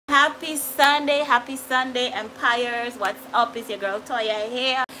Happy Sunday, Empires. What's up? It's your girl Toya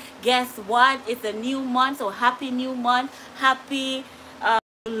here. Guess what? It's a new month, so happy new month. Happy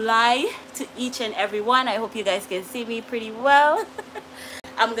July to each and every one. I hope you guys can see me pretty well.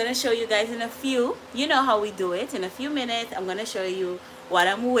 I'm gonna show you guys in a few. You know how we do it. In a few minutes, I'm gonna show you what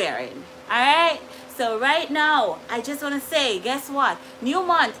I'm wearing. Alright? So right now, I just wanna say, guess what? New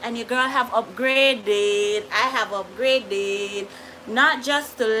month and your girl have upgraded. I have upgraded. Not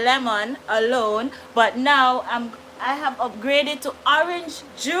just to lemon alone, but now I have upgraded to orange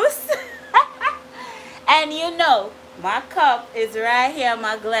juice. And you know, my cup is right here,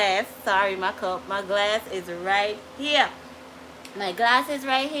 my glass. Sorry, my cup. My glass is right here. My glass is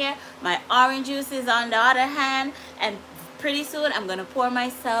right here. My orange juice is on the other hand. And pretty soon I'm gonna pour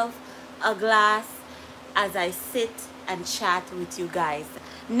myself a glass as I sit and chat with you guys.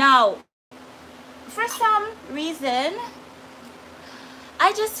 Now, for some reason,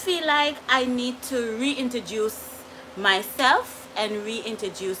 I just feel like I need to reintroduce myself and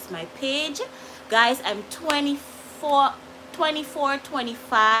reintroduce my page. Guys, I'm 24,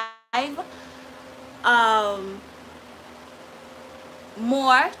 25.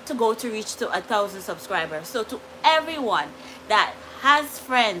 More to go to reach to 1,000 subscribers. So to everyone that has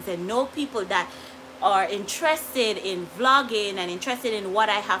friends and know people that are interested in vlogging and interested in what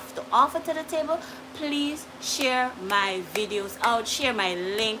I have to offer to the table, please share my videos out, share my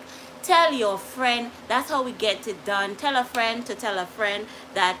link, tell your friend. That's how we get it done. Tell a friend to tell a friend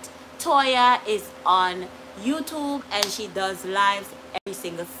that Toya is on YouTube and she does lives every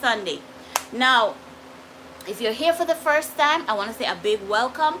single Sunday. Now, if you're here for the first time, I want to say a big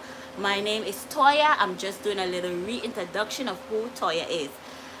welcome. My name is Toya. I'm just doing a little reintroduction of who Toya is.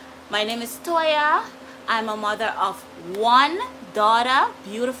 My name is Toya. I'm a mother of one daughter,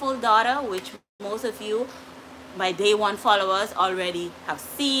 beautiful daughter, which most of you, my day one followers, already have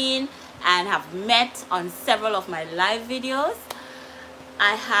seen and have met on several of my live videos.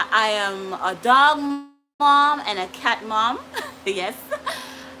 I am a dog mom and a cat mom. Yes.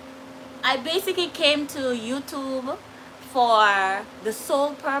 I basically came to YouTube for the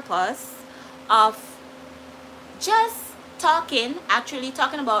sole purpose of just actually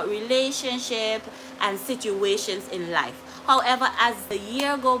talking about relationship and situations in life. However, as the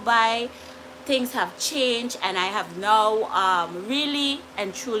year go by, things have changed and I have now really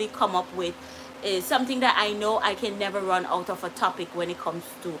and truly come up with something that I know I can never run out of a topic when it comes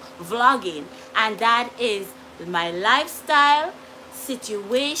to vlogging, and that is my lifestyle,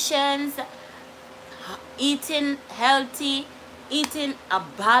 situations, eating healthy, eating a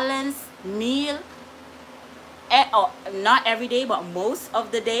balanced meal, or not every day but most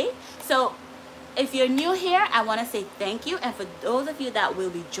of the day. So if you're new here, I want to say thank you, and for those of you that will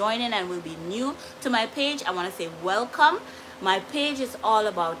be joining and will be new to my page, I want to say welcome. My page is all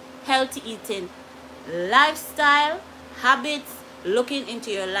about healthy eating, lifestyle, habits, looking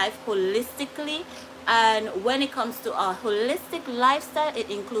into your life holistically. And when it comes to a holistic lifestyle, it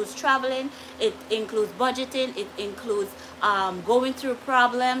includes traveling, it includes budgeting, it includes going through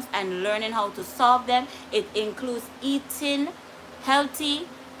problems and learning how to solve them, it includes eating healthy,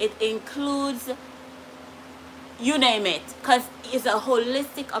 it includes you name it, because it's a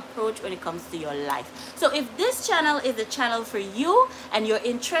holistic approach when it comes to your life. So if this channel is a channel for you and you're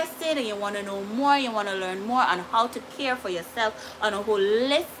interested and you want to know more, you want to learn more on how to care for yourself on a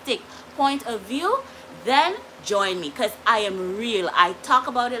holistic point of view, then join me, because I am real. I talk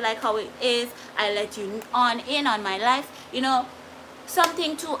about it like how it is. I let you in on my life. You know,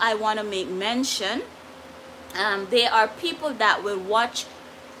 something too I want to make mention, there are people that will watch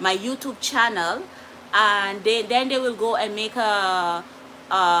my YouTube channel and then they will go and make a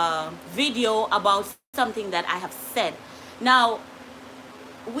video about something that I have said. Now,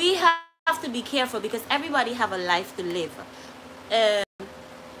 we have to be careful because everybody have a life to live.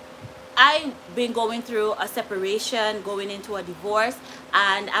 I've been going through a separation, going into a divorce,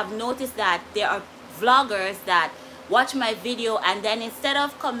 and I've noticed that there are vloggers that watch my video and then instead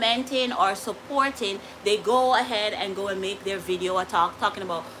of commenting or supporting, they go ahead and go and make their video talking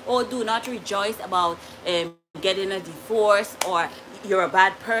about, oh, do not rejoice about getting a divorce, or you're a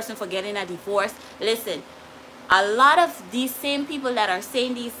bad person for getting a divorce. Listen, a lot of these same people that are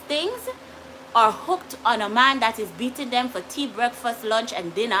saying these things are hooked on a man that is beating them for tea, breakfast, lunch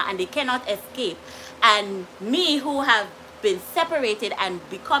and dinner, and they cannot escape. And me, who have been separated and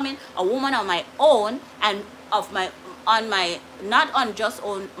becoming a woman on my own, and not on just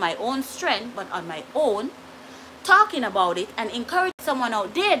on my own strength but on my own, talking about it and encourage someone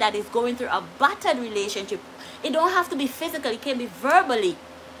out there that is going through a battered relationship. It don't have to be physical, it can be verbally,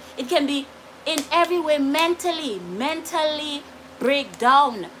 it can be in every way, mentally break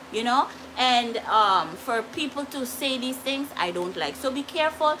down, you know. And for people to say these things, I don't like. So be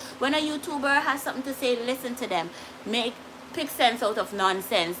careful when a YouTuber has something to say. Listen to them. Pick sense out of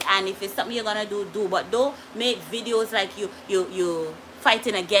nonsense. And if it's something you're gonna do, but don't make videos like you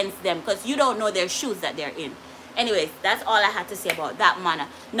fighting against them, because you don't know their shoes that they're in. Anyways, that's all I had to say about that manner.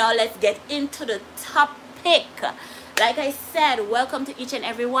 Now let's get into the topic. Like I said, welcome to each and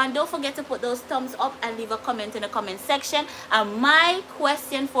every one. Don't forget to put those thumbs up and leave a comment in the comment section. And my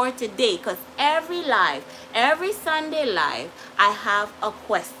question for today, because every Sunday live, I have a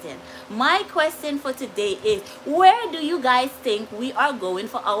question. My question for today is, where do you guys think we are going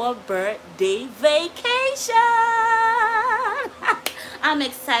for our birthday vacation? I'm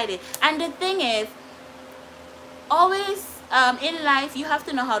excited. And the thing is, always in life, you have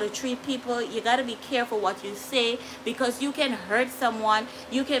to know how to treat people. You got to be careful what you say, because you can hurt someone.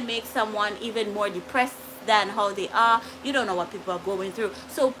 You can make someone even more depressed than how they are. You don't know what people are going through.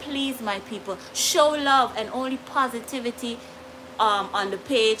 So please, my people, show love and only positivity on the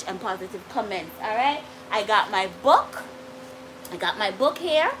page, and positive comments. All right, I got my book.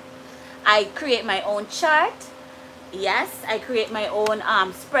 Here. I create my own chart. Yes, I create my own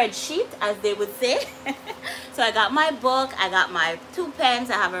spreadsheet, as they would say. So I got my book, I got my 2 pens.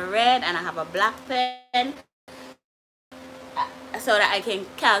 I have a red and I have a black pen, so that I can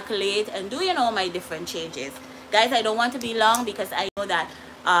calculate and do, you know, my different changes. Guys, I don't want to be long, because I know that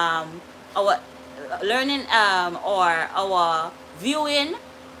our learning or our viewing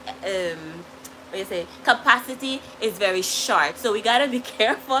capacity is very short, so we gotta be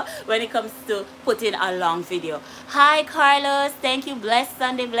careful when it comes to putting a long video. Hi Carlos, thank you. Blessed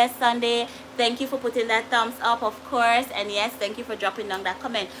Sunday. Thank you for putting that thumbs up, of course. And yes, thank you for dropping down that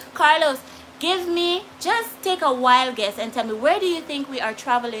comment. Carlos, just take a wild guess and tell me, where do you think we are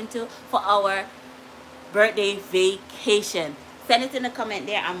traveling to for our birthday vacation? Send it in the comment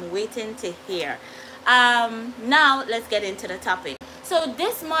there. I'm waiting to hear. Now let's get into the topic. So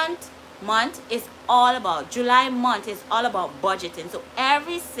this month is all about, July month is all about budgeting. So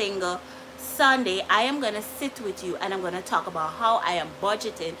every single Sunday, I am going to sit with you and I'm going to talk about how I am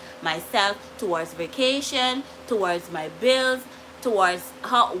budgeting myself towards vacation, towards my bills, towards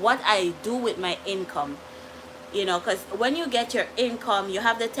what I do with my income. You know, because when you get your income, you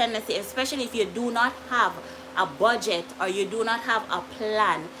have the tendency, especially if you do not have a budget or you do not have a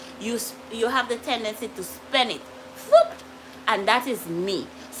plan, you have the tendency to spend it. Whoop! And that is me.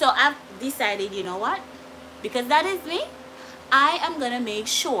 So I've decided, you know what, because that is me, I am going to make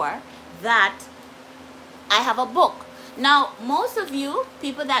sure that I have a book. Now, most of you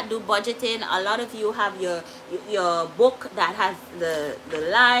people that do budgeting, a lot of you have your book that has the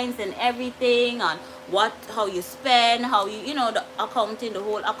lines and everything on how you spend, how you know, the accounting, the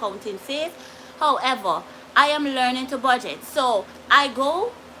whole accounting phase. However, I am learning to budget. So I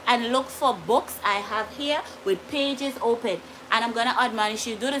go and look for books I have here with pages open. And I'm going to admonish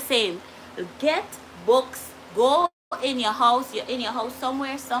you, do the same. Get books. Go in your house. You're in your house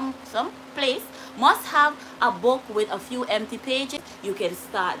somewhere, some place. Must have a book with a few empty pages. You can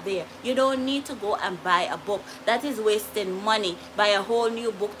start there. You don't need to go and buy a book. That is wasting money. Buy a whole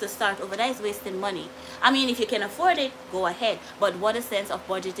new book to start over. That is wasting money. I mean, if you can afford it, go ahead. But what a sense of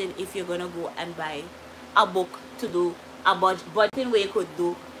budgeting if you're going to go and buy a book to do a budgeting way you could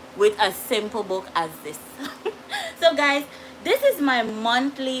do with a simple book as this. So guys, this is my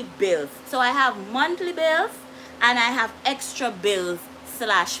monthly bills. So I have monthly bills and I have extra bills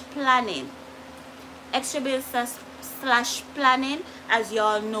 / planning. Extra bills / planning, as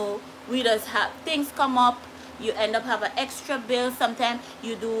y'all know, we just have things come up. You end up having extra bills. Sometimes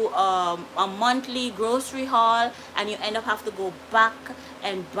you do a monthly grocery haul and you end up have to go back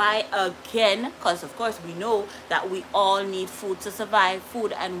and buy again, because of course we know that we all need food to survive,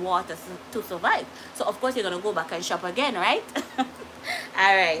 food and water to survive. So of course you're gonna go back and shop again, right?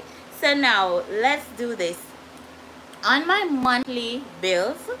 All right, so now let's do this. On my monthly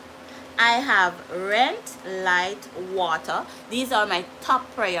bills, I have rent, light, water. These are my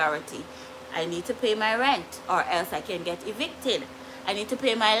top priority. I need to pay my rent or else I can get evicted. I need to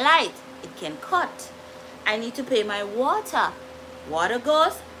pay my light. It can cut. I need to pay my water. Water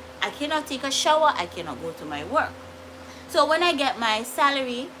goes. I cannot take a shower. I cannot go to my work. So when I get my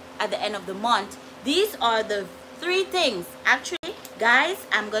salary at the end of the month, these are the 3 things. Actually, guys,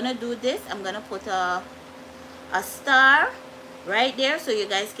 I'm going to do this. I'm going to put a star right there so you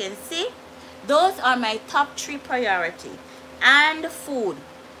guys can see. Those are my top 3 priority. And food.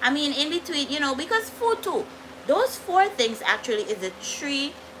 I mean, in between, you know, because food too. Those 4 things actually is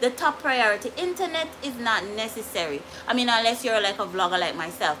the top priority. Internet is not necessary. I mean, unless you're like a vlogger like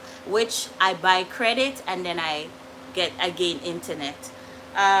myself, which I buy credit and then I gain internet.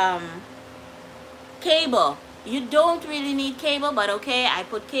 um, cable. You don't really need cable, but okay, I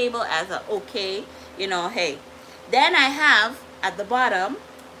put cable as a okay, you know, hey. Then I have at the bottom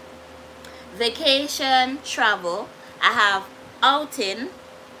vacation, travel. I have outing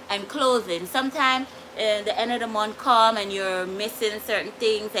and clothing. Sometimes the end of the month come and you're missing certain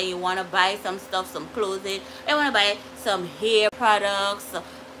things and you want to buy some stuff, some clothing. You want to buy some hair products.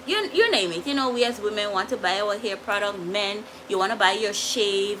 You name it. You know, we as women want to buy our hair product. Men, you want to buy your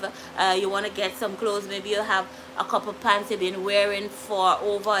shave. You want to get some clothes. Maybe you have a couple pants you've been wearing for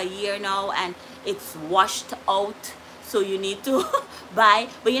over a year now and it's washed out, so you need to buy,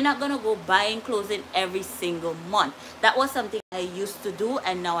 but you're not gonna go buying clothing every single month. That was something I used to do,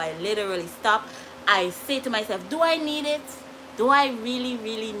 and now I literally stop. I say to myself, do I need it? Do I really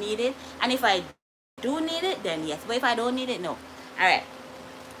need it? And if I do need it, then yes, but if I don't need it, no. All right,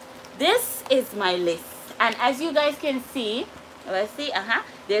 this is my list, and as you guys can see, let's see,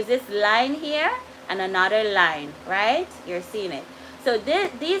 there's this line here and another line, right? You're seeing it. So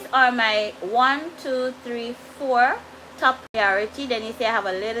these are my 1, 2, 3, 4 top priority. Then you see I have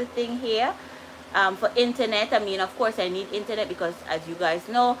a little thing here for internet. I mean, of course I need internet because, as you guys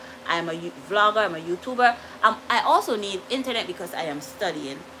know, I'm a vlogger, I'm a YouTuber. I also need internet because I am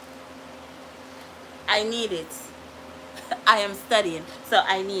studying. I need it. I am studying, so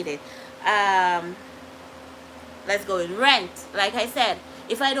I need it. Let's go in rent. Like I said,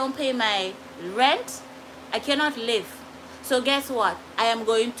 if I don't pay my rent, I cannot live. So guess what? I am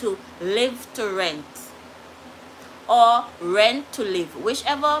going to live to rent or rent to live,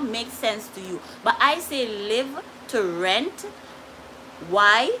 whichever makes sense to you. But I say live to rent.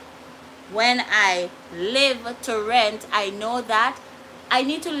 Why? When I live to rent, I know that I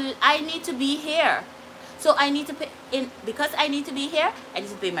need to be here. So I need to pay because I need to be here, I need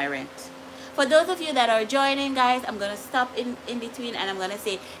to pay my rent. For those of you that are joining, guys, I'm gonna stop in between and I'm gonna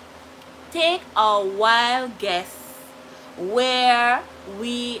say, take a wild guess where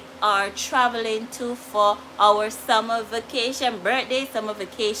we are traveling to for our summer vacation, birthday summer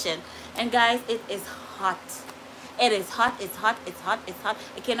vacation. And guys, it is hot. It is hot, it's hot, it's hot, it's hot.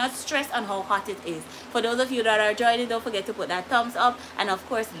 I cannot stress on how hot it is. For those of you that are joining, don't forget to put that thumbs up, and of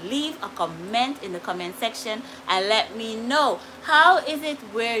course leave a comment in the comment section and let me know, how is it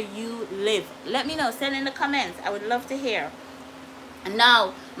where you live? Let me know, send in the comments. I would love to hear. And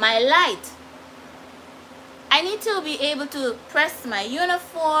now my light, I need to be able to press my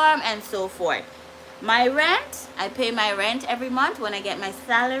uniform and so forth. My rent, I pay my rent every month. When I get my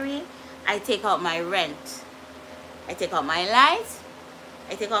salary, I take out my rent. I take out my light.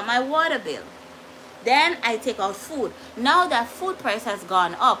 I take out my water bill. Then I take out food. Now that food price has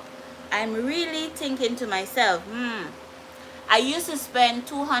gone up, I'm really thinking to myself, I used to spend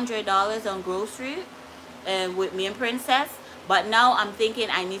 $200 on grocery with me and Princess, but now I'm thinking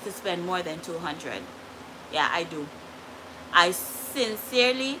I need to spend more than $200. Yeah, I do. I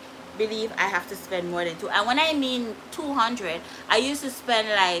sincerely believe I have to spend more than $200. And when I mean $200, I used to spend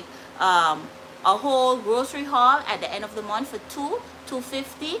like a whole grocery haul at the end of the month for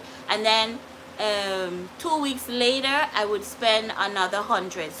 $250, and then 2 weeks later I would spend another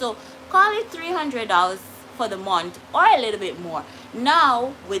 $100. So call it $300 for the month or a little bit more.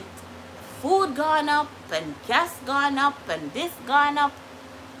 Now with food gone up and gas gone up and this gone up,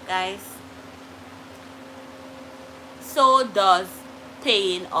 guys, so does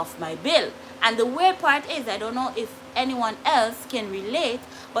paying off my bill. And the weird part is, I don't know if anyone else can relate,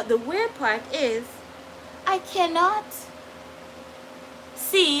 but the weird part is I cannot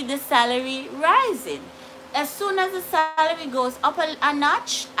see the salary rising. As soon as the salary goes up a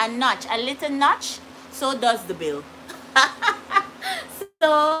notch, a little notch, so does the bill.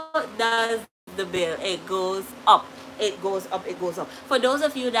 So does the bill. It goes up, it goes up, it goes up. For those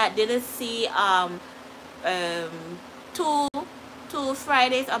of you that didn't see two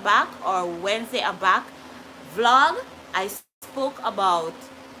Fridays are back or Wednesday are back vlog, I spoke about,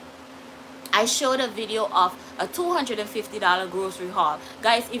 I showed a video of a $250 grocery haul.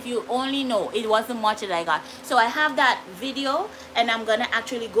 Guys, if you only know, it wasn't much that I got. So I have that video and I'm gonna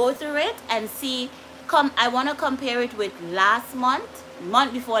actually go through it and see, I want to compare it with last month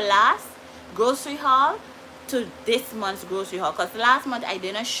before last grocery haul to this month's grocery haul, because last month I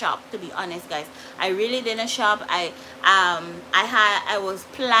didn't shop, to be honest, guys. I really didn't shop. I was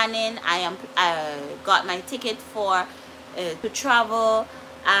planning. I got my ticket for to travel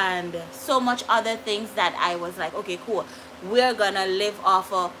and so much other things that I was like, okay, cool, we're gonna live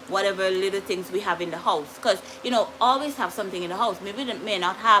off of whatever little things we have in the house, because you know, always have something in the house. Maybe they may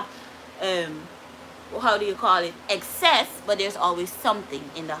not have how do you call it, excess, but there's always something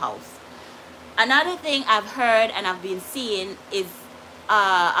in the house. Another thing I've heard and I've been seeing is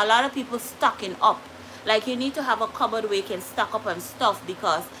a lot of people stocking up. Like, you need to have a cupboard where you can stock up on stuff,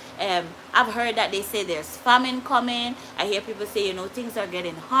 because I've heard that they say there's famine coming. I hear people say, you know, things are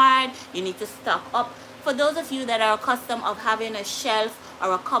getting hard, you need to stock up. For those of you that are accustomed of having a shelf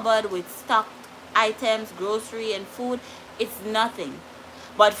or a cupboard with stocked items, grocery and food, it's nothing.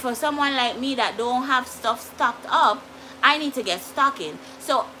 But for someone like me that don't have stuff stocked up, I need to get stocking.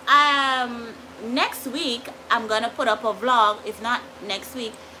 So next week I'm gonna put up a vlog, if not next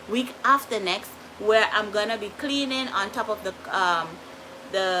week, week after next, where I'm gonna be cleaning on top of the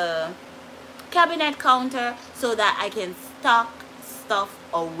cabinet counter so that I can stock stuff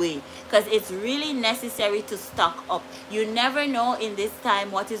away, because it's really necessary to stock up. You never know in this time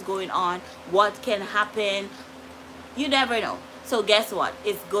what is going on, what can happen. You never know. So guess what,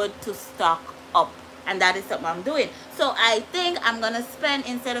 it's good to stock up, and that is something I'm doing. So I think I'm gonna spend,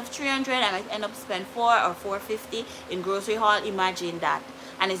 instead of 300, I might end up spend 4 or 450 in grocery haul. Imagine that.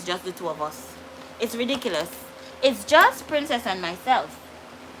 And it's just the two of us. It's ridiculous. It's just Princess and myself.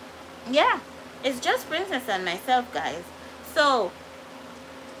 Yeah, it's just Princess and myself, guys. So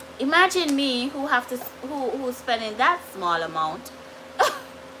imagine me who's spending that small amount.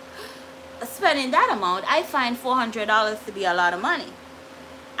 Spending that amount, I find $400 to be a lot of money.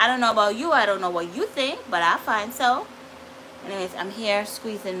 I don't know about you, I don't know what you think, but I find so. Anyways, I'm here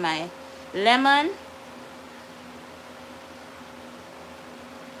squeezing my lemon.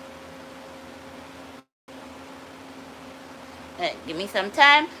 Give me some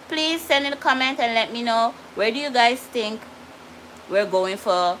time. Please send in a comment and let me know, where do you guys think we're going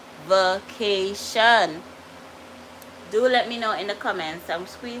for vacation? Do let me know in the comments. I'm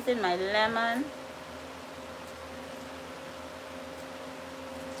squeezing my lemon.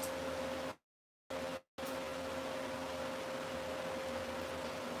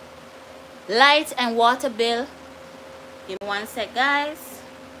 Light and water bill. Give me one sec, guys.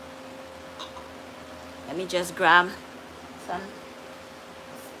 Let me just grab some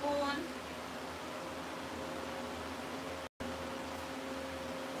spoon.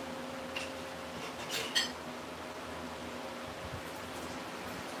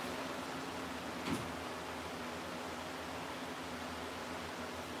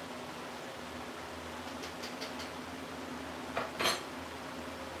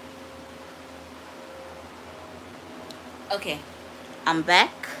 Okay, I'm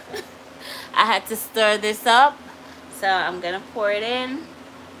back. I had to stir this up, so I'm gonna pour it in.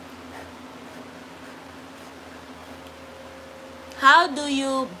 How do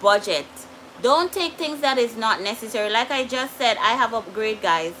you budget? Don't take things that is not necessary. Like I just said, I have upgrade,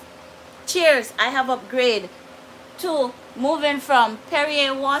 guys. Cheers, I have upgrade to moving from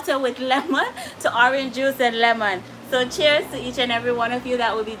Perrier water with lemon to orange juice and lemon. So cheers to each and every one of you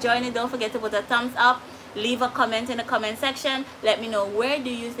that will be joining. Don't forget to put a thumbs up. Leave a comment in the comment section. Let me know, where do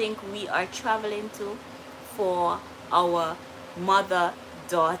you think we are traveling to for our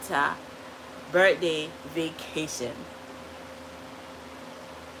mother-daughter birthday vacation?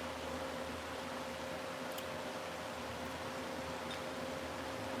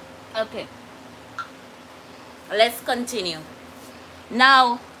 Okay, let's continue.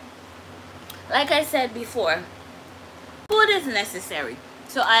 Now, like I said before, food is necessary.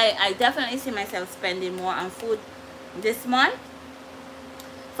 So I definitely see myself spending more on food this month.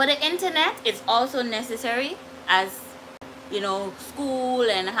 For the internet, it's also necessary, as you know, school,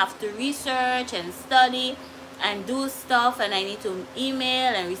 and I have to research and study and do stuff, and I need to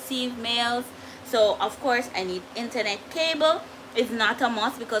email and receive mails. So of course I need internet cable. It's not a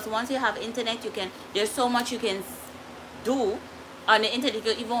must, because once you have internet, you can, there's so much you can do on the internet. You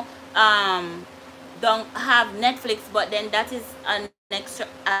can even don't have Netflix, but then that is an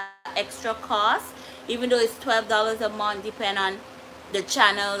extra cost, even though it's $12 a month, depend on the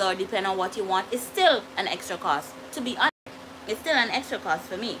channel or depend on what you want. It's still an extra cost. To be honest, it's still an extra cost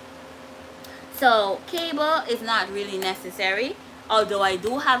for me. So cable is not really necessary, although I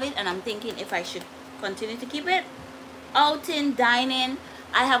do have it, and I'm thinking if I should continue to keep it. Outing, dining,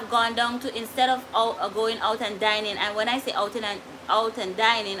 I have gone down to, instead of going out and dining, and when I say out and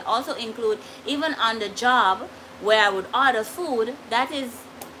dining, also include even on the job where I would order food, that is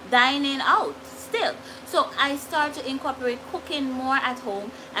dining out still. So I start to incorporate cooking more at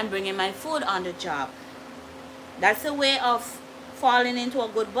home and bringing my food on the job. That's a way of falling into a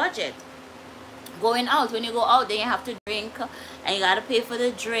good budget. Going out, when you go out, then you have to drink, and you gotta pay for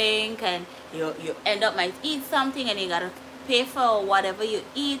the drink, and you end up might eat something, and you gotta pay for whatever you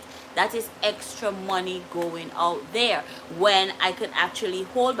eat. That is extra money going out there, when I could actually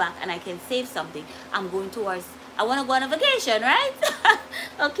hold back and I can save something. I'm going towards, I want to go on a vacation, right?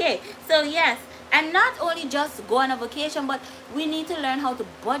 Okay, so yes, And not only just go on a vacation, but we need to learn how to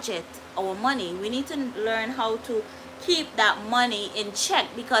budget our money. We need to learn how to keep that money in check,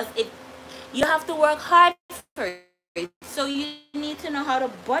 because you have to work hard for it. So you need to know how to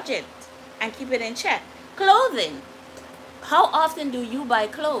budget and keep it in check. Clothing. How often do you buy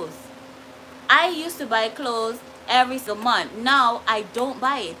clothes? I used to buy clothes every single month. Now I don't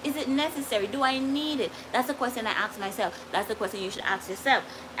buy it. Is it necessary? Do I need it? That's the question I ask myself. That's the question you should ask yourself.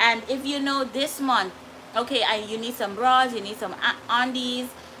 And if you know this month, okay, you need some bras, you need some undies,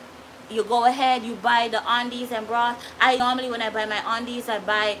 you go ahead, you buy the undies and bras. I normally, when I buy my undies, I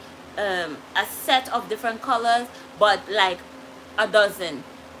buy a set of different colors, but like a dozen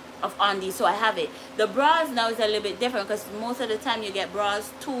of undies, so I have it. The bras now is a little bit different, because most of the time you get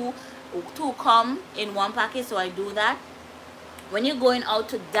bras two come in one package, so I do that. When you're going out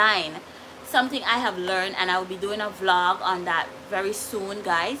to dine, something I have learned, and I will be doing a vlog on that very soon,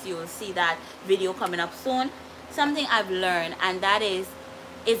 guys. You will see that video coming up soon. Something I've learned, and that is,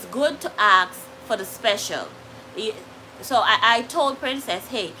 it's good to ask for the special. So I told Princess,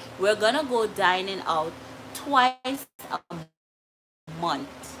 hey, we're gonna go dining out twice a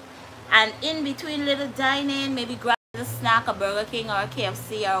month, and in between little dining, maybe grab a snack, a Burger King or a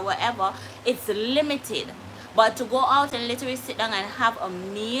KFC or whatever, it's limited. But to go out and literally sit down and have a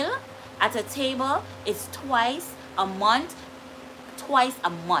meal at a table, it's twice a month.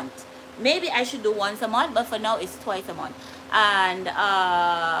 Maybe I should do once a month, but for now it's twice a month. And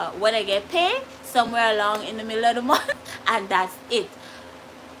when I get paid, somewhere along in the middle of the month, and that's it.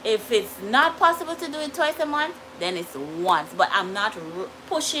 If it's not possible to do it twice a month, then it's once. But I'm not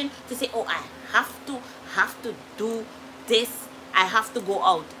pushing to say, oh, I have to do this, I have to go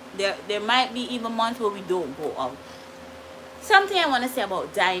out. There might be even months where we don't go out. Something I want to say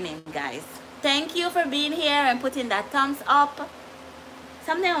about dining, guys. Thank you for being here and putting that thumbs up.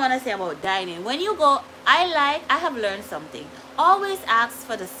 Something I want to say about dining. When you go, I have learned something. Always ask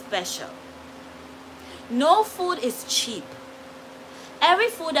for the special. No food is cheap. Every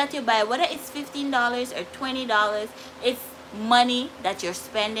food that you buy, whether it's $15 or $20, it's money that you're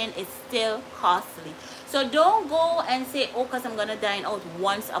spending. It's still costly. So don't go and say, oh, because I'm going to dine out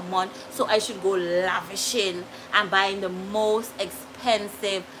once a month, so I should go lavishing and buying the most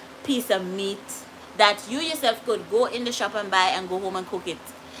expensive piece of meat that you yourself could go in the shop and buy and go home and cook it.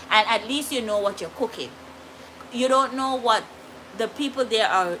 And at least you know what you're cooking. You don't know what the people there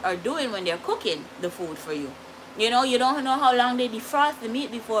are doing when they're cooking the food for you. You know, you don't know how long they defrost the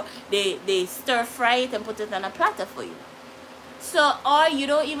meat before they stir fry it and put it on a platter for you. So, or you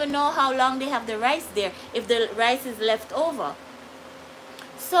don't even know how long they have the rice there, if the rice is left over.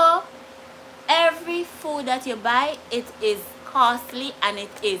 So, every food that you buy, it is costly and it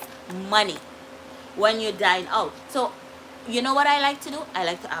is money when you dine out. So, you know what I like to do? I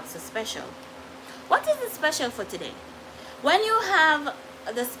like to ask for special. What is the special for today? When you have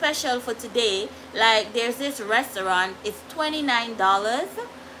the special for today, like there's this restaurant, it's $29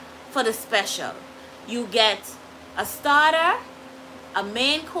 for the special. You get a starter, a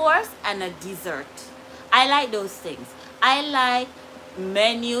main course, and a dessert. I like those things. I like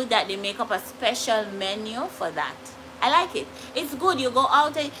menu that they make up a special menu for that. I like it. It's good. You go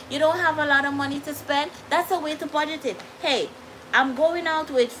out and you don't have a lot of money to spend. That's a way to budget it. Hey, I'm going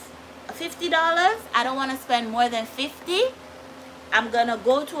out with $50. I don't want to spend more than $50. I'm gonna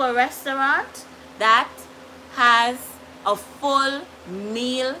go to a restaurant that has a full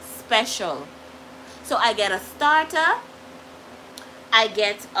meal special. So I get a starter, I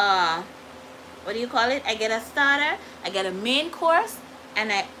get a, what do you call it? I get a starter, I get a main course,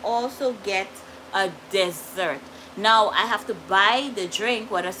 and I also get a dessert. Now I have to buy the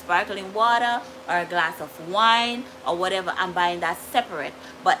drink, whether sparkling water or a glass of wine or whatever. I'm buying that separate.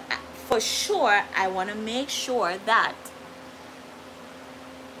 But for sure, I want to make sure that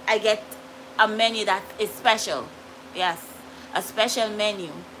I get a menu that is special. Yes, a special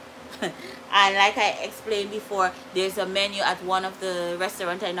menu. And like I explained before, there's a menu at one of the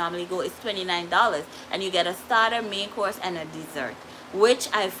restaurants I normally go. It's $29 and you get a starter, main course, and a dessert, which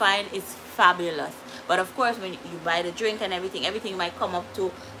I find is fabulous. But of course, when you buy the drink and everything might come up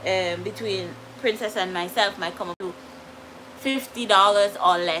to between Princess and myself might come up to $50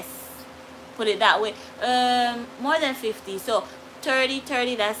 or less. Put it that way. More than 50. So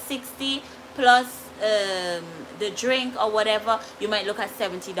 30, that's 60 plus the drink or whatever, you might look at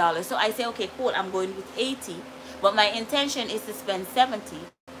 $70. So I say, okay, cool, I'm going with 80, but my intention is to spend 70.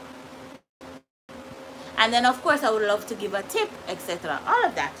 And then of course I would love to give a tip, etc. All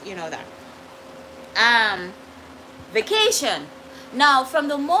of that, you know that. Vacation. Now from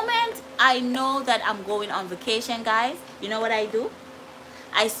the moment I know that I'm going on vacation, guys, you know what I do?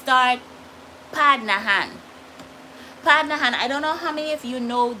 I start Padnahan. Padnahan. I don't know how many of you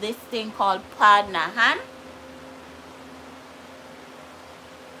know this thing called Padnahan.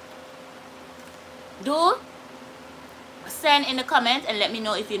 Do send in the comments and let me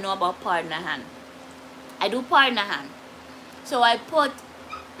know if you know about Padnahan. I do Padnahan. So I put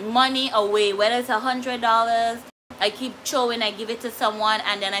money away, whether it's $100, I keep showing, I give it to someone,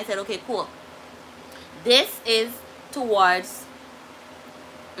 and then I said, okay, cool. This is towards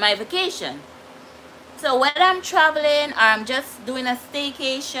my vacation. So when I'm traveling or I'm just doing a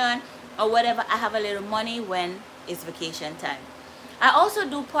staycation or whatever, I have a little money when it's vacation time. I also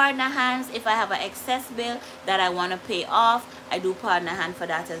do Padnahan if I have an excess bill that I want to pay off. I do Padnahan for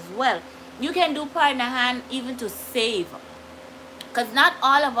that as well. You can do Padnahan even to save, because not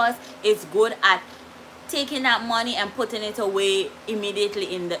all of us is good at taking that money and putting it away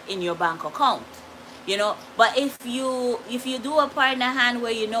immediately in your bank account, you know. But if you do a Padnahan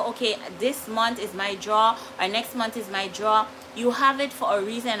where you know, okay, this month is my draw or next month is my draw, you have it for a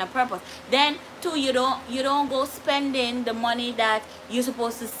reason and a purpose. Then too, you don't go spending the money that you're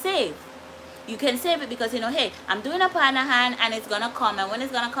supposed to save. You can save it because you know, hey, I'm doing a Padnahan and it's gonna come, and when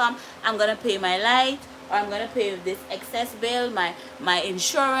it's gonna come, I'm gonna pay my light, or I'm gonna pay this excess bill, my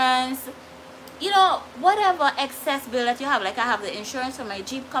insurance, you know, whatever excess bill that you have. Like I have the insurance for my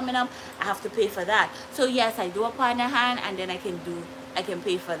Jeep coming up, I have to pay for that. So yes, I do a Padnahan and then I can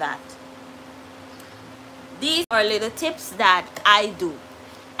pay for that. These are little tips that I do,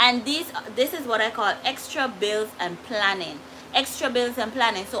 and this is what I call extra bills and planning. Extra bills and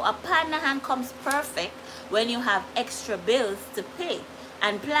planning. So a Padnahan comes perfect when you have extra bills to pay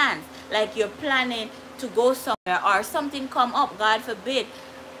and plans, like you're planning to go somewhere or something come up, God forbid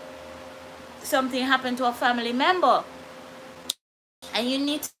something happened to a family member and you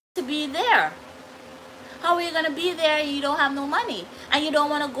need to be there. How are you going to be there? You don't have no money and you don't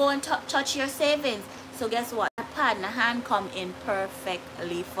want to go and touch your savings. So guess what? Padnahan come in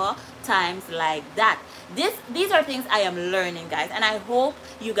perfectly for times like that. These are things I am learning, guys, and I hope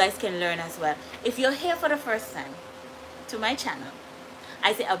you guys can learn as well. If you're here for the first time to my channel,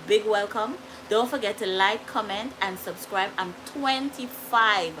 I say a big welcome. Don't forget to like, comment, and subscribe. I'm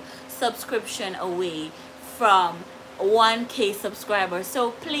 25 subscription away from 1K subscribers.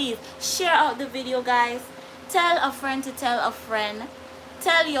 So please share out the video, guys. Tell a friend to tell a friend.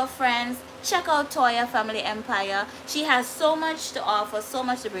 Tell your friends. Check out Toya Family Empire. She has so much to offer, so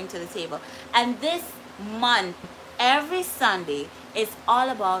much to bring to the table. And this month, every Sunday, is all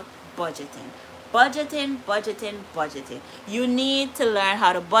about budgeting. Budgeting, budgeting, budgeting. You need to learn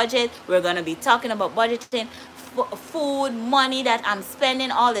how to budget. We're going to be talking about budgeting. Food, money that I'm spending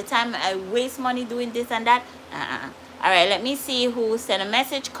all the time. I waste money doing this and that. All right, let me see who sent a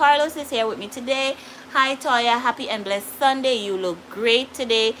message. Carlos is here with me today. Hi, Toya. Happy and blessed Sunday. You look great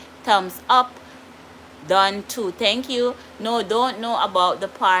today. Thumbs up. Done too. Thank you. No, don't know about the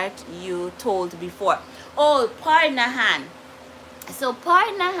part you told before. Oh, Padnahan. So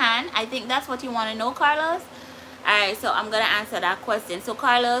Padnahan, I think that's what you want to know, Carlos. Alright, so I'm going to answer that question. So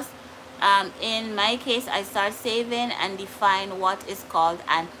Carlos, in my case, I start saving and define what is called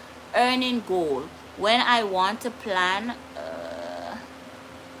an earning goal. When I want to plan,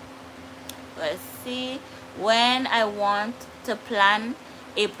 let's see, when I want to plan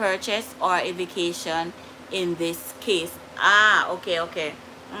a purchase or a vacation in this case. Okay.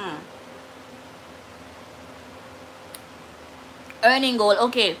 Earning goal,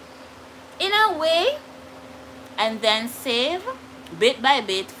 okay, in a way, and then save bit by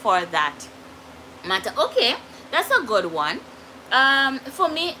bit for that matter. Okay, that's a good one. For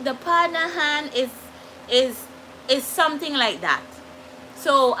me, the Padnahan is something like that.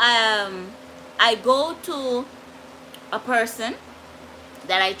 So I go to a person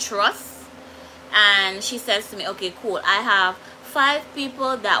that I trust, and she says to me, okay, cool, I have 5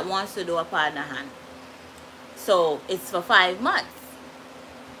 people that wants to do a Padnahan. So it's for 5 months,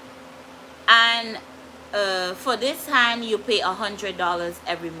 and for this hand you pay $100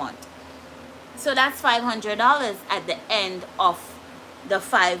 every month. So that's $500 at the end of the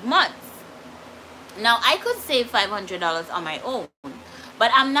 5 months. Now I could save $500 on my own, but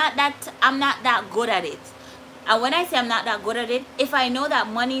I'm not that good at it. And when I say I'm not that good at it, if I know that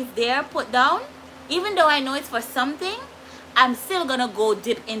money's there put down, even though I know it's for something, I'm still gonna go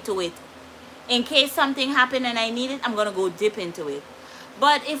dip into it. In case something happened and I need it, I'm gonna go dip into it.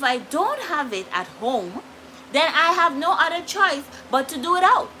 But if I don't have it at home, then I have no other choice but to do it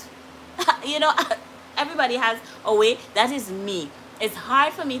out. You know, everybody has a way. That is me. It's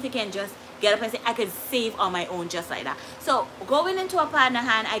hard for me to can just get up and say I can save on my own just like that. So going into a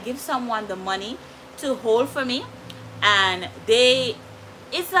Padnahan, I give someone the money to hold for me, and they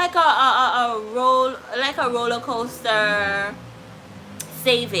it's like a roller coaster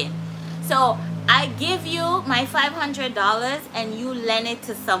saving. So I give you my $500 and you lend it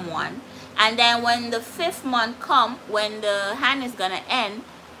to someone, and then when the 5th month come, when the hand is gonna end,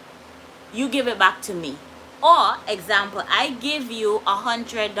 you give it back to me. Or example, I give you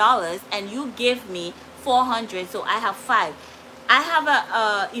 $100 and you give me 400, so I have 5. I have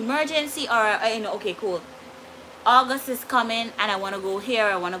a emergency, or okay, cool, August is coming and I want to go here,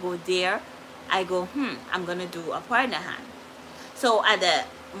 I want to go there. I go, I'm gonna do a partner hand. So at the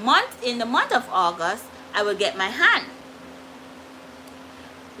month, in the month of August, I will get my hand.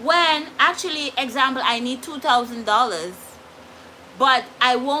 When actually, example, I need $2,000, but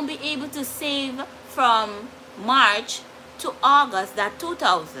I won't be able to save from March to August that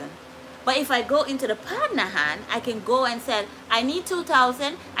 2,000. But if I go into the partner hand, I can go and say, I need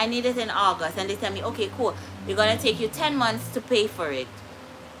 2,000, I need it in August. And they tell me, okay, cool, you're going to take you 10 months to pay for it.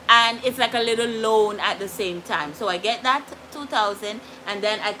 And it's like a little loan at the same time. So I get that 2,000 and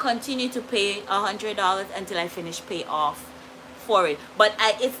then I continue to pay $100 until I finish pay off for it. But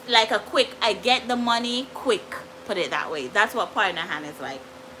it's like a quick, I get the money quick, put it that way. That's what partner hand is like.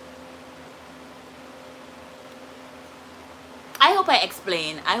 I hope I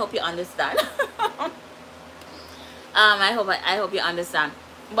explain. I hope you understand. I hope you understand.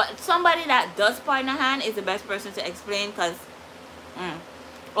 But somebody that does partner hand is the best person to explain, because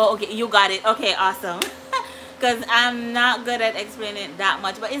oh, okay, you got it. Okay, awesome. Because I'm not good at explaining that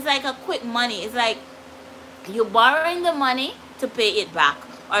much, but it's like a quick money. It's like you're borrowing the money to pay it back,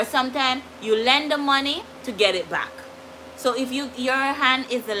 or sometimes you lend the money to get it back. So if your hand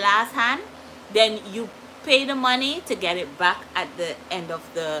is the last hand, then you pay the money to get it back at the end of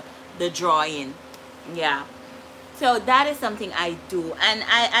the drawing. Yeah, so that is something I do, and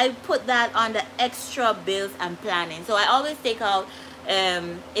I put that on the extra bills and planning. So I always take out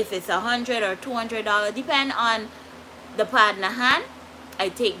if it's $100 or $200, depend on the partner hand, I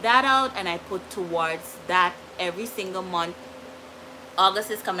take that out and I put towards that every single month.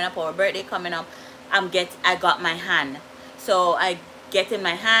 August is coming up, or birthday coming up, I got my hand, so I get in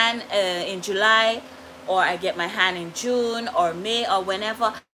my hand in July, or I get my hand in June or May or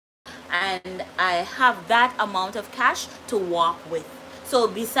whenever, and I have that amount of cash to walk with. So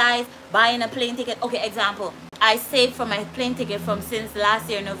besides buying a plane ticket, okay, example, I saved for my plane ticket from since last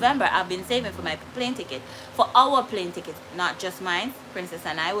year November. I've been saving for my plane ticket, for our plane ticket, not just mine. Princess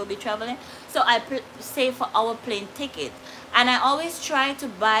and I will be traveling, so I save for our plane ticket. And I always try to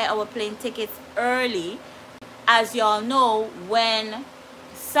buy our plane tickets early. As y'all know, when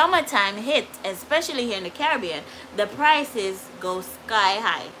summertime hit, especially here in the Caribbean, the prices go sky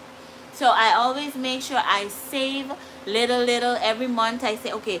high. So I always make sure I save little every month. I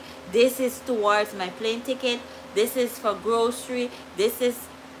say, okay, this is towards my plane ticket, this is for grocery, this is,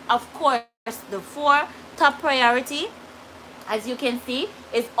 of course, the 4 top priority, as you can see,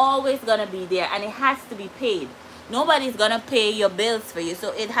 is always gonna be there, and it has to be paid. Nobody's gonna pay your bills for you,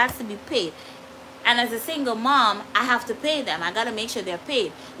 so it has to be paid. And as a single mom, I have to pay them. I gotta make sure they're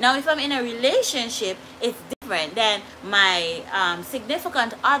paid. Now, if I'm in a relationship, it's different. Then my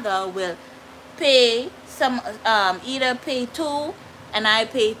significant other will pay some, either pay 2 and I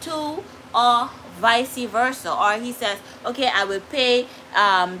pay 2, or vice versa. Or he says, okay, I will pay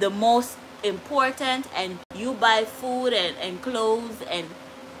the most important, and you buy food and clothes, and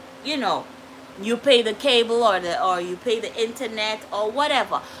you know, you pay the cable, or you pay the internet or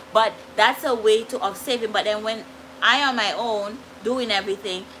whatever. But that's a way of saving. But then when I am my own doing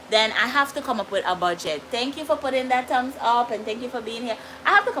everything, then I have to come up with a budget. Thank you for putting that thumbs up, and thank you for being here. I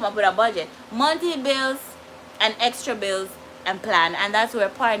have to come up with a budget, monthly bills and extra bills, and plan. And that's where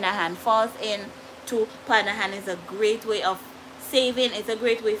partner hand falls in to. Partner hand is a great way of saving. It's a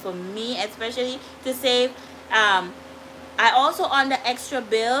great way for me especially to save. I also, on the extra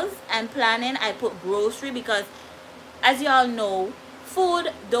bills and planning, I put grocery, because as y'all know,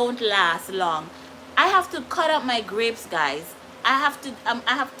 food don't last long. I have to cut up my grapes, guys. I have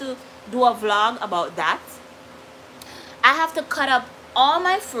to do a vlog about that. I have to cut up all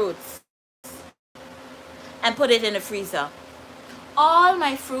my fruits and put it in the freezer. All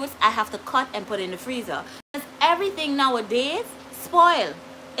my fruits I have to cut and put in the freezer, because everything nowadays spoil.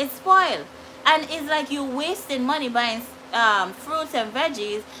 It's spoiled, and it's like you're wasting money buying fruits and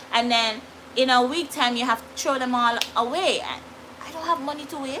veggies, and then in a week time you have to throw them all away. I don't have money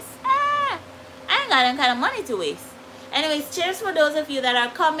to waste. I ain't got any kind of money to waste. Anyways, cheers for those of you that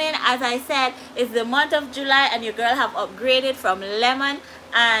are coming. As I said, it's the month of July, and your girl have upgraded from lemon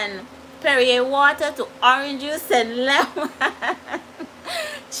and Perrier water to orange juice and lemon.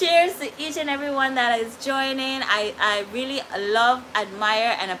 Cheers to each and everyone that is joining. I really love,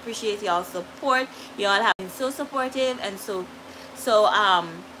 admire, and appreciate y'all's support. Y'all have been so supportive and so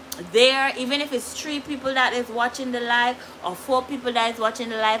there, even if it's 3 people that is watching the live or 4 people that is watching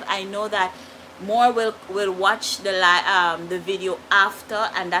the live, I know that more will watch the live, the video after,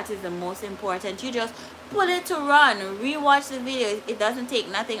 and that is the most important. You just put it to run, rewatch the video. It doesn't take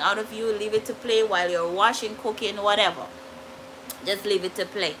nothing out of you. Leave it to play while you're washing, cooking, whatever. Just leave it to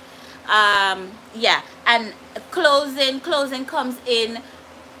play. Yeah, and closing comes in.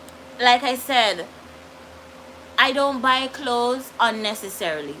 Like I said, I don't buy clothes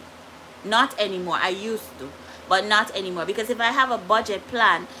unnecessarily. Not anymore. I used to, but not anymore, because if I have a budget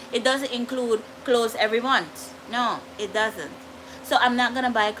plan, it doesn't include clothes every month. No, it doesn't. So I'm not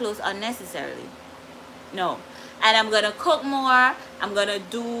gonna buy clothes unnecessarily. No. And I'm gonna cook more. I'm gonna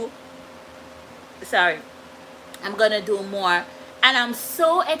do more. And I'm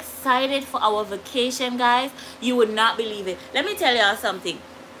so excited for our vacation, guys. You would not believe it. Let me tell y'all something.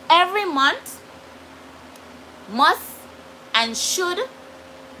 Every month must and should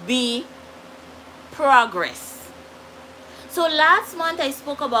be progress. So last month I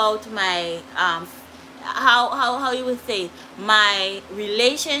spoke about my how you would say, my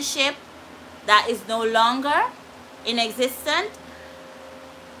relationship that is no longer in existence.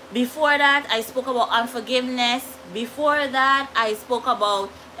 Before that, I spoke about unforgiveness. Before that, I spoke about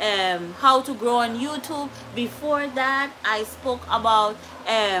how to grow on YouTube. Before that, I spoke about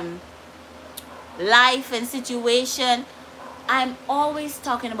life and situation. I'm always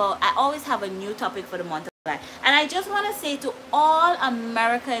talking about, I always have a new topic for the month of July. And I just want to say to all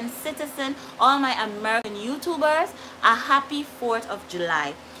American citizens, all my American YouTubers, a happy 4th of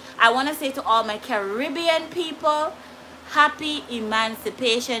July. I want to say to all my Caribbean people, happy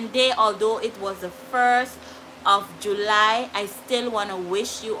Emancipation Day. Although it was the 1st of July, I still want to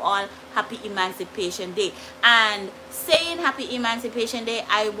wish you all happy Emancipation Day. And saying happy Emancipation Day,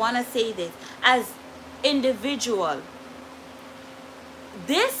 I want to say this as individual.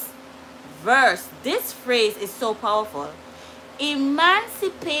 This verse, this phrase is so powerful.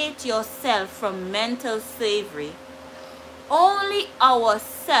 Emancipate yourself from mental slavery. Only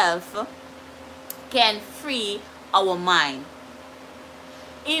ourselves can free our mind.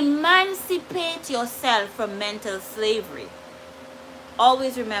 Emancipate yourself from mental slavery.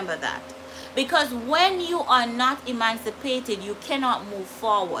 Always remember that. Because when you are not emancipated, you cannot move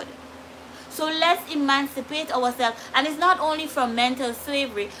forward. So let's emancipate ourselves. And it's not only from mental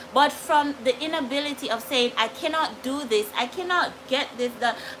slavery, but from the inability of saying, I cannot do this, I cannot get this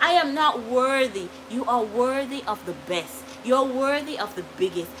done, I am not worthy. You are worthy of the best. You're worthy of the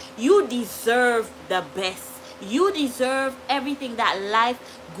biggest. You deserve the best. You deserve everything that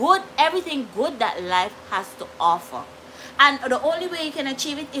life good, everything good that life has to offer. And the only way you can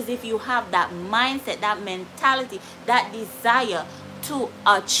achieve it is if you have that mindset, that mentality, that desire to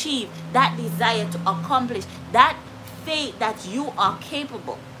achieve, that desire to accomplish, that faith that you are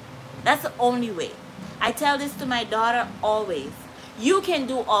capable. That's the only way. I tell this to my daughter always. You can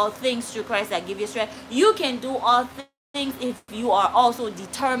do all things through Christ that give you strength. You can do all things if you are also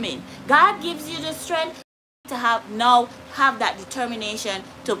determined. God gives you the strength to have that determination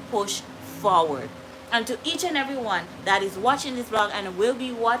to push forward. And to each and every one that is watching this vlog and will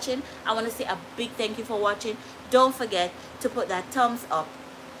be watching, I want to say a big thank you for watching. Don't forget to put that thumbs up,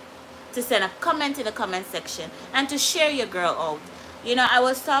 to send a comment in the comment section, and to share your girl out. You know, I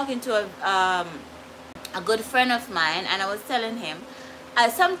was talking to a good friend of mine, and I was telling him,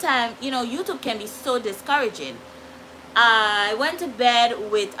 sometimes, you know, YouTube can be so discouraging. I went to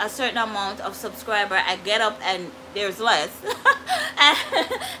bed with a certain amount of subscriber. I get up and there's less.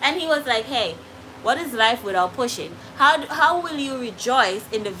 And he was like, hey, what is life without pushing? How will you rejoice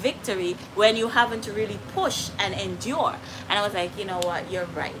in the victory when you haven't to really push and endure? And I was like, you know what, you're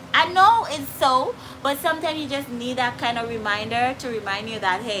right. I know it's so, but sometimes you just need that kind of reminder to remind you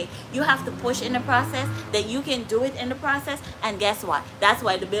that, hey, you have to push in the process, that you can do it in the process. And guess what? That's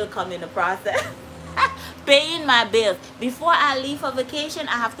why the bill comes in the process. Paying my bills. Before I leave for vacation,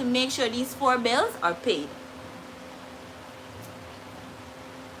 I have to make sure these 4 bills are paid.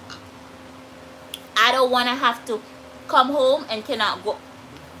 I don't want to have to come home and cannot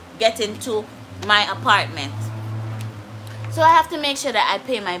get into my apartment. So I have to make sure that I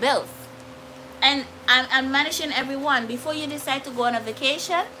pay my bills. And I'm managing everyone. Before you decide to go on a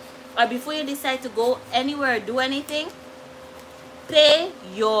vacation, or before you decide to go anywhere or do anything, pay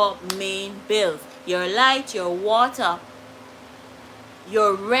your main bills. Your light, your water,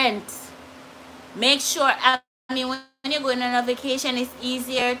 your rent. Make sure, I mean, when you're going on a vacation, it's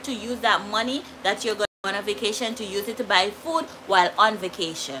easier to use that money that you're going on a vacation, to use it to buy food while on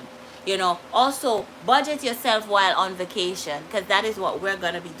vacation. You know, also budget yourself while on vacation, because that is what we're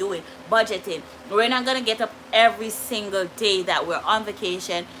going to be doing, budgeting. We're not going to get up every single day that we're on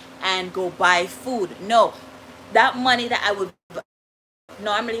vacation and go buy food. No, that money that I would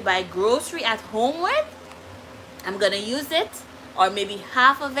normally buy grocery at home with, I'm going to use it, or maybe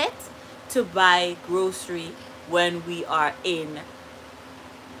half of it, to buy grocery when we are in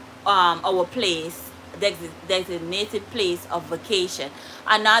our place, designated place of vacation.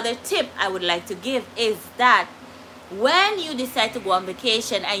 Another tip I would like to give is that when you decide to go on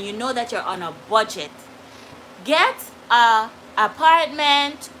vacation and you know that you're on a budget, get a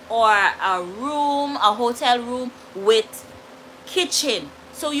apartment or a room, a hotel room with kitchen,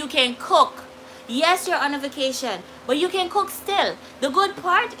 so you can cook. Yes, you're on a vacation, but you can cook still. The good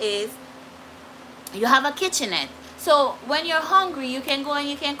part is you have a kitchenette, so when you're hungry you can go and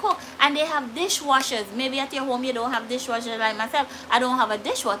you can cook. And they have dishwashers. Maybe at your home you don't have dishwasher. Like myself, I don't have a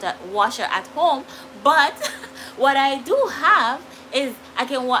dishwasher at home, but what I do have is I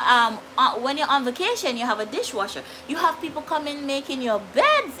can when you're on vacation, you have a dishwasher. You have people coming making your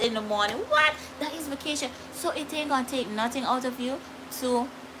beds in the morning. What? That is vacation. So it ain't gonna take nothing out of you to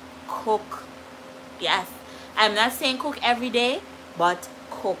cook. Yes, I'm not saying cook every day, but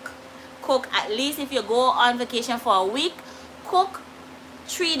cook. Cook at least, if you go on vacation for a week, cook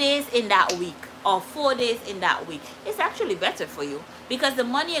 3 days in that week or 4 days in that week. It's actually better for you, because the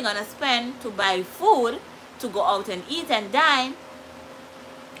money you're gonna spend to buy food, to go out and eat and dine,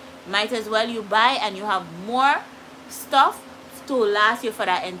 might as well you buy and you have more stuff to last you for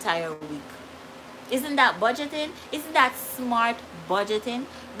that entire week. Isn't that budgeting? Isn't that smart budgeting?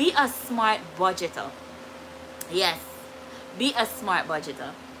 Be a smart budgeter. Yes, be a smart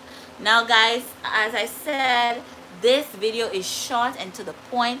budgeter. Now guys, as I said, this video is short and to the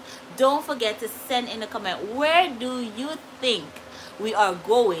point. Don't forget to send in a comment, where do you think we are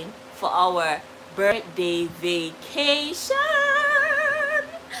going for our birthday vacation?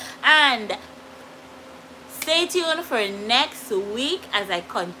 And stay tuned for next week as I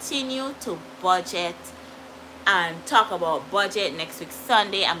continue to budget and talk about budget. Next week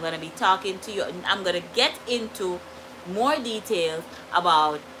Sunday, I'm going to be talking to you. I'm going to get into more details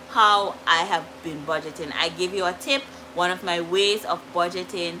about how I have been budgeting. I give you a tip. One of my ways of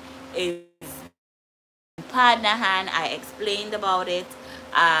budgeting is Padnahan. I explained about it.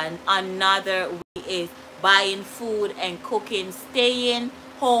 And another way is buying food and cooking, staying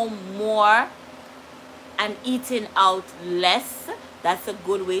home more and eating out less. That's a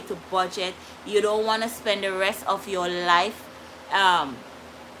good way to budget. You don't want to spend the rest of your life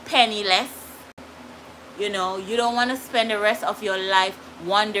penniless. You know, you don't want to spend the rest of your life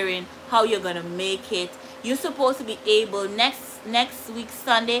wondering how you're gonna make it. You're supposed to be able, next week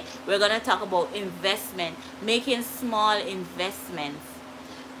Sunday, we're gonna talk about investment, making small investments.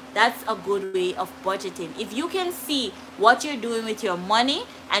 That's a good way of budgeting. If you can see what you're doing with your money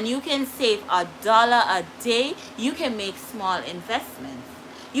and you can save $1 a day, you can make small investments.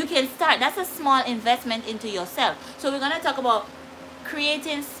 You can start. That's a small investment into yourself. So we're going to talk about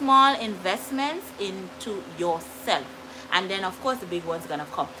creating small investments into yourself. And then, of course, the big one's going to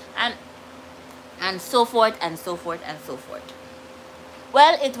come. And so forth and so forth and so forth.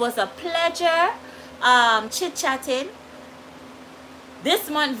 Well, it was a pleasure chit-chatting. This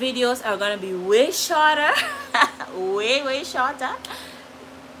month videos are going to be way shorter, way shorter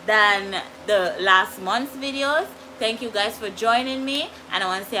than the last month's videos. Thank you guys for joining me, and I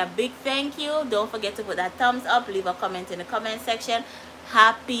want to say a big thank you. Don't forget to put that thumbs up, leave a comment in the comment section.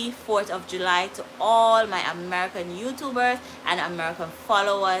 Happy 4th of July to all my American YouTubers and American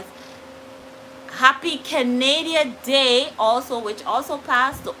followers. Happy Canadian Day also, which also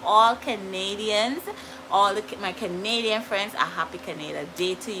passed to all Canadians. All my Canadian friends, a happy Canada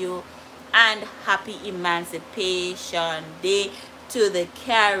Day to you, and happy Emancipation Day to the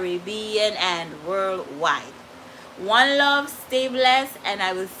Caribbean and worldwide. One love, stay blessed, and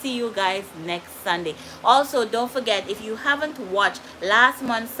I will see you guys next Sunday. Also, don't forget, if you haven't watched last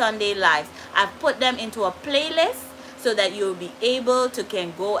month's Sunday lives, I've put them into a playlist so that you'll be able to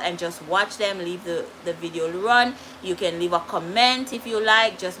can go and just watch them, leave the video run. You can leave a comment if you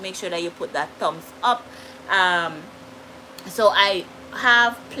like. Just make sure that you put that thumbs up. So I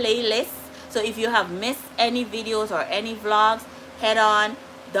have playlists. So if you have missed any videos or any vlogs, head on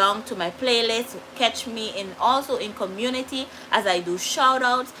down to my playlist. Catch me in also in community as I do shout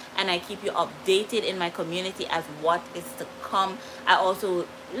outs, and I keep you updated in my community as what is to come. I also,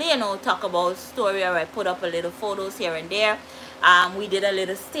 you know, talk about story, where I put up a little photos here and there. We did a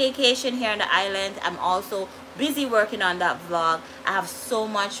little staycation here on the island. I'm also busy working on that vlog. I have so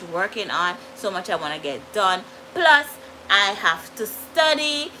much working on, so much I want to get done. Plus, I have to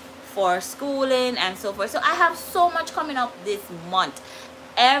study for schooling and so forth. So I have so much coming up this month.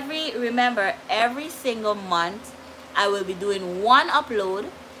 Remember, every single month I will be doing one upload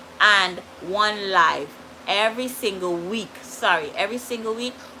and one live. Every single week,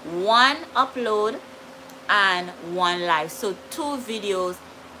 one upload and one live. So 2 videos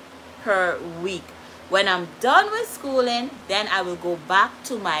per week. When I'm done with schooling, then I will go back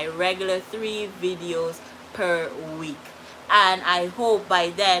to my regular 3 videos per week. And I hope by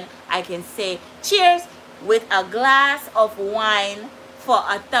then I can say cheers with a glass of wine for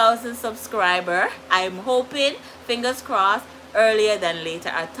 1,000 subscriber. I'm hoping, fingers crossed, earlier than later.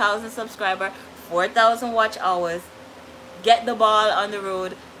 1,000 subscriber, 4,000 watch hours. Get the ball on the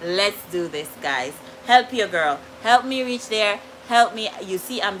road. Let's do this, guys. Help your girl. Help me reach there. Help me. You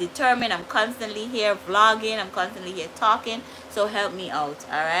see, I'm determined. I'm constantly here vlogging. I'm constantly here talking. So help me out,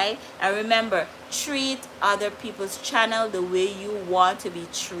 all right? And remember, treat other people's channel the way you want to be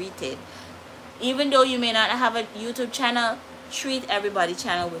treated. Even though you may not have a YouTube channel, treat everybody's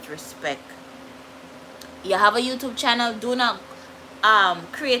channel with respect. You have a YouTube channel, do not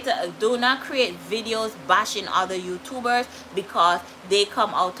create videos bashing other YouTubers because they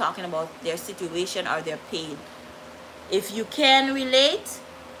come out talking about their situation or their pain. If you can relate,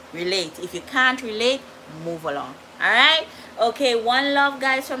 relate. If you can't relate, move along. All right? Okay, one love,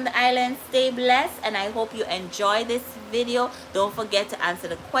 guys, from the island. Stay blessed, and I hope you enjoy this video. Don't forget to answer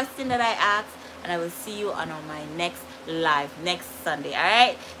the question that I asked, and I will see you on my next live next Sunday. All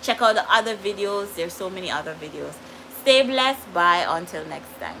right? Check out the other videos. There's so many other videos. Stay blessed. Bye. Until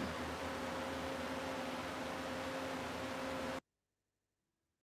next time.